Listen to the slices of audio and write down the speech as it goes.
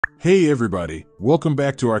Hey everybody, welcome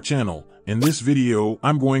back to our channel. In this video,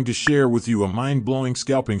 I'm going to share with you a mind-blowing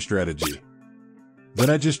scalping strategy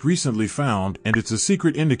that I just recently found, and it's a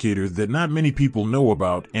secret indicator that not many people know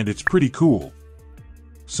about, and it's pretty cool.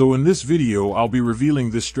 So in this video, I'll be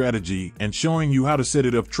revealing this strategy and showing you how to set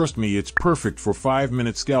it up. Trust me, it's perfect for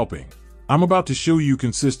 5-minute scalping. I'm about to show you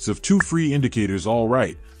consists of 2 free indicators.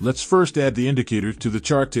 Alright, let's first add the indicator to the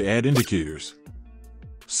chart. To add indicators,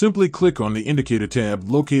 simply click on the indicator tab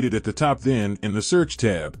located at the top, then in the search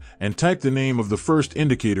tab, and type the name of the first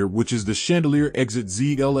indicator, which is the Chandelier Exit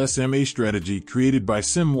ZLSMA strategy created by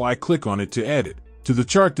SimY. Click on it to add it to the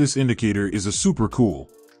chart. This indicator is a super cool.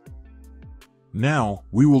 Now,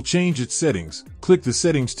 we will change its settings. Click the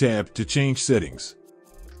Settings tab to change settings.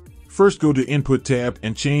 First go to Input tab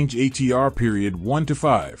and change ATR period 1 to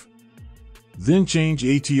 5. Then change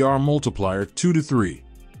ATR multiplier 2 to 3.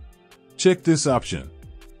 Check this option.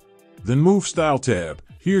 Then move Style tab.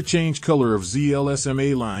 Here change color of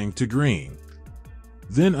ZLSMA line to green.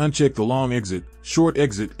 Then uncheck the long exit, short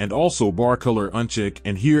exit, and also bar color uncheck,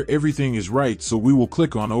 and here everything is right, so we will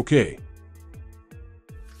click on OK.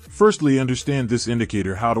 Firstly, understand this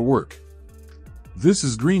indicator how to work. This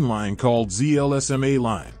is green line called ZLSMA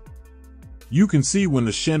line. You can see when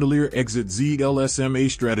the Chandelier Exit ZLSMA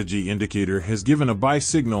strategy indicator has given a buy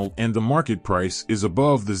signal and the market price is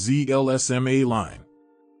above the ZLSMA line.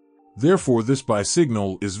 Therefore, this buy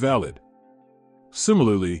signal is valid.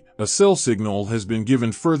 Similarly, a sell signal has been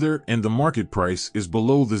given further and the market price is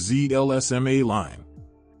below the ZLSMA line.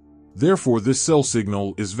 Therefore, this sell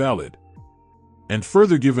signal is valid. And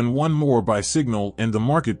further given one more buy signal and the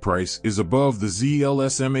market price is above the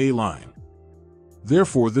ZLSMA line.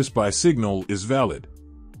 Therefore, this buy signal is valid.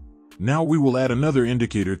 Now we will add another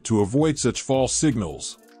indicator to avoid such false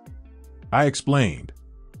signals. I explained.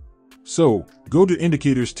 So, go to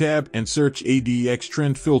Indicators tab and search ADX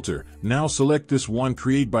Trend Filter. Now select this one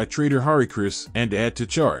created by Trader Harikris and add to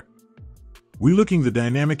chart. We're looking the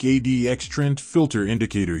dynamic ADX Trend Filter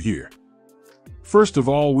indicator here. First of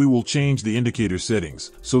all, we will change the indicator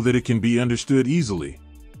settings so that it can be understood easily.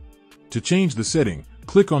 To change the setting,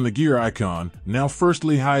 click on the gear icon. Now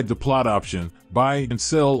firstly hide the plot option, buy and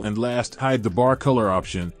sell, and last hide the bar color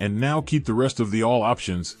option, and now keep the rest of the all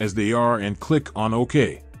options as they are and click on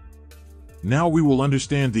OK. Now we will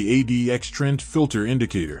understand the ADX Trend Filter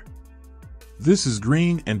indicator. This is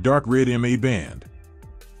green and dark red MA band.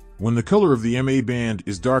 When the color of the MA band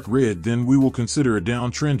is dark red, then we will consider a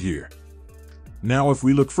downtrend here. Now if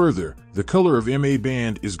we look further, the color of MA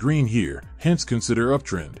band is green here, hence consider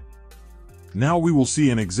uptrend. Now we will see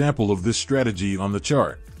an example of this strategy on the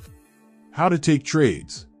chart. How to take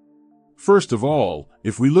trades. First of all,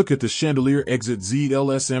 if we look at the Chandelier Exit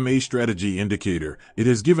ZLSMA strategy indicator, it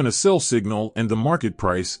has given a sell signal and the market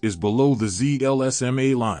price is below the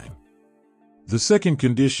ZLSMA line. The second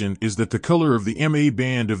condition is that the color of the MA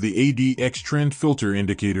band of the ADX Trend Filter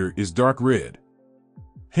indicator is dark red.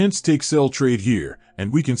 Hence take sell trade here,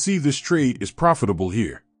 and we can see this trade is profitable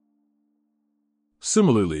here.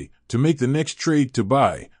 Similarly, to make the next trade to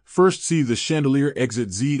buy, first see the Chandelier Exit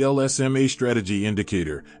ZLSMA strategy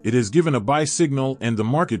indicator. It has given a buy signal and the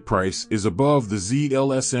market price is above the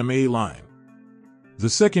ZLSMA line. The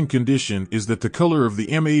second condition is that the color of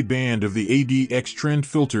the MA band of the ADX Trend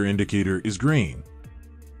Filter indicator is green.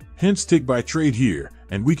 Hence take buy trade here,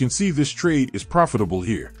 and we can see this trade is profitable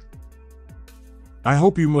here. I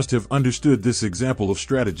hope you must have understood this example of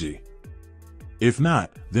strategy. If not,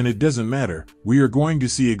 then it doesn't matter. We are going to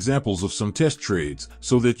see examples of some test trades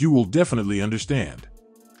so that you will definitely understand.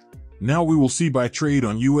 Now we will see buy trade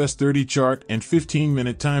on US 30 chart and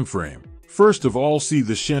 15-minute time frame. First of all, see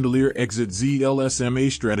the Chandelier Exit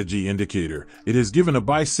ZLSMA strategy indicator. It has given a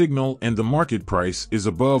buy signal and the market price is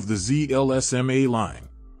above the ZLSMA line.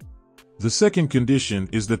 The second condition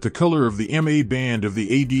is that the color of the MA band of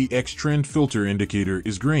the ADX Trend Filter indicator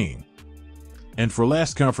is green. And for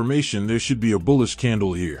last confirmation, there should be a bullish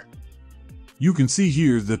candle here. You can see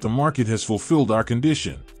here that the market has fulfilled our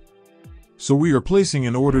condition. So we are placing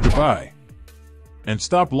an order to buy. And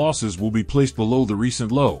stop losses will be placed below the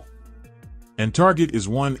recent low. And target is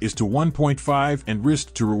 1:1.5 and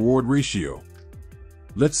risk to reward ratio.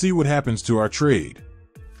 Let's see what happens to our trade.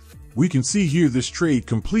 We can see here this trade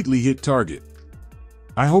completely hit target.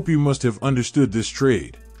 I hope you must have understood this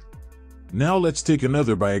trade. Now let's take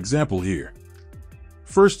another by example here.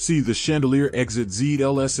 First see the Chandelier Exit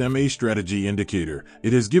ZLSMA strategy indicator.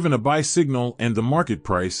 It has given a buy signal and the market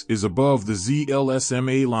price is above the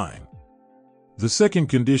ZLSMA line. The second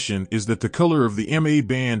condition is that the color of the MA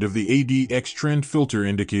band of the ADX Trend Filter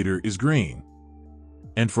indicator is green.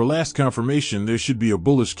 And for last confirmation, there should be a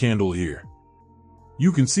bullish candle here.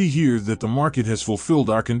 You can see here that the market has fulfilled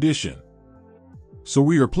our condition. So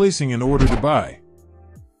we are placing an order to buy.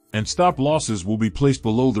 And stop losses will be placed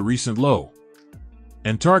below the recent low.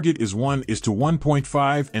 And target is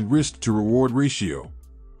 1:1.5 and risk to reward ratio.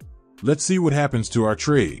 Let's see what happens to our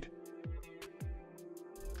trade.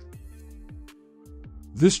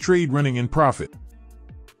 This trade running in profit.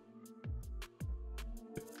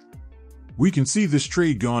 We can see this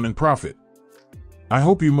trade gone in profit. I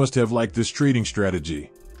hope you must have liked this trading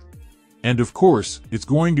strategy. And of course, it's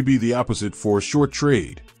going to be the opposite for a short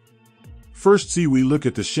trade. First, we look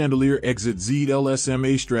at the chandelier exit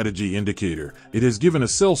ZLSMA strategy indicator. It has given a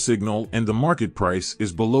sell signal and the market price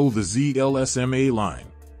is below the ZLSMA line.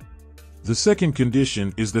 The second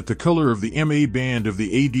condition is that the color of the MA band of the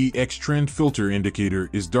ADX trend filter indicator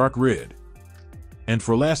is dark red. And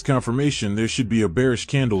for last confirmation, there should be a bearish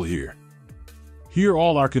candle here. Here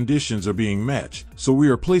all our conditions are being matched, so we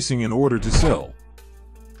are placing an order to sell.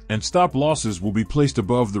 And stop losses will be placed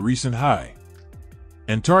above the recent high.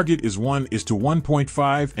 And target is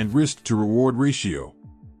 1:1.5 and risk to reward ratio.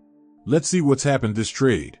 Let's see what's happened this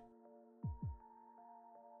trade.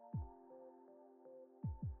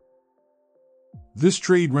 This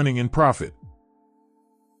trade running in profit.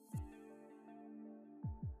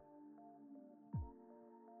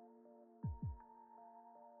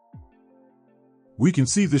 We can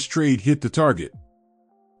see this trade hit the target.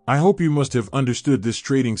 I hope you must have understood this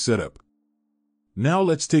trading setup. Now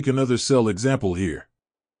let's take another sell example here.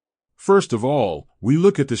 First of all, we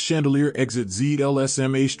look at the chandelier exit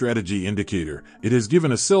ZLSMA strategy indicator. It has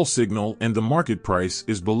given a sell signal and the market price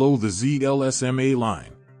is below the ZLSMA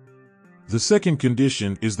line. The second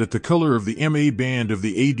condition is that the color of the MA band of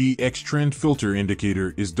the ADX trend filter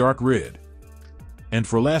indicator is dark red. And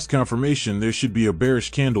for last confirmation, there should be a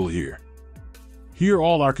bearish candle here. Here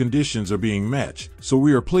all our conditions are being matched, so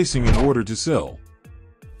we are placing an order to sell.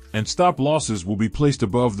 And stop losses will be placed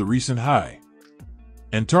above the recent high.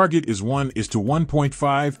 And target is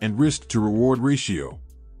 1:1.5 and risk to reward ratio.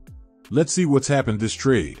 Let's see what's happened this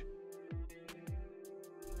trade.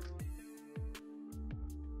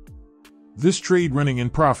 This trade running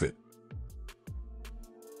in profit.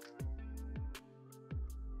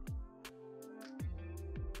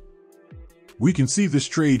 We can see this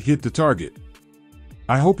trade hit the target.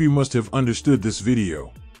 I hope you must have understood this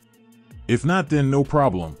video. If not, then no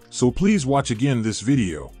problem, so please watch again this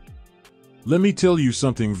video. Let me tell you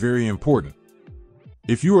something very important.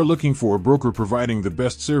 If you are looking for a broker providing the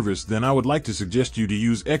best service, then I would like to suggest you to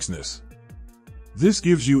use Exness. This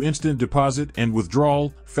gives you instant deposit and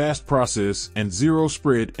withdrawal, fast process, and zero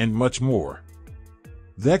spread, and much more.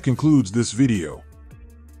 That concludes this video.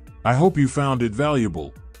 I hope you found it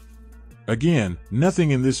valuable. Again,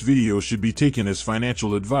 nothing in this video should be taken as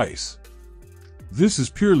financial advice. This is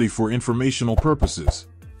purely for informational purposes.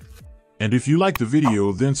 And if you like the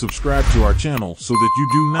video, then subscribe to our channel so that you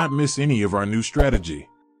do not miss any of our new strategy.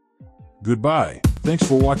 Goodbye. Thanks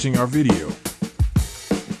for watching our video.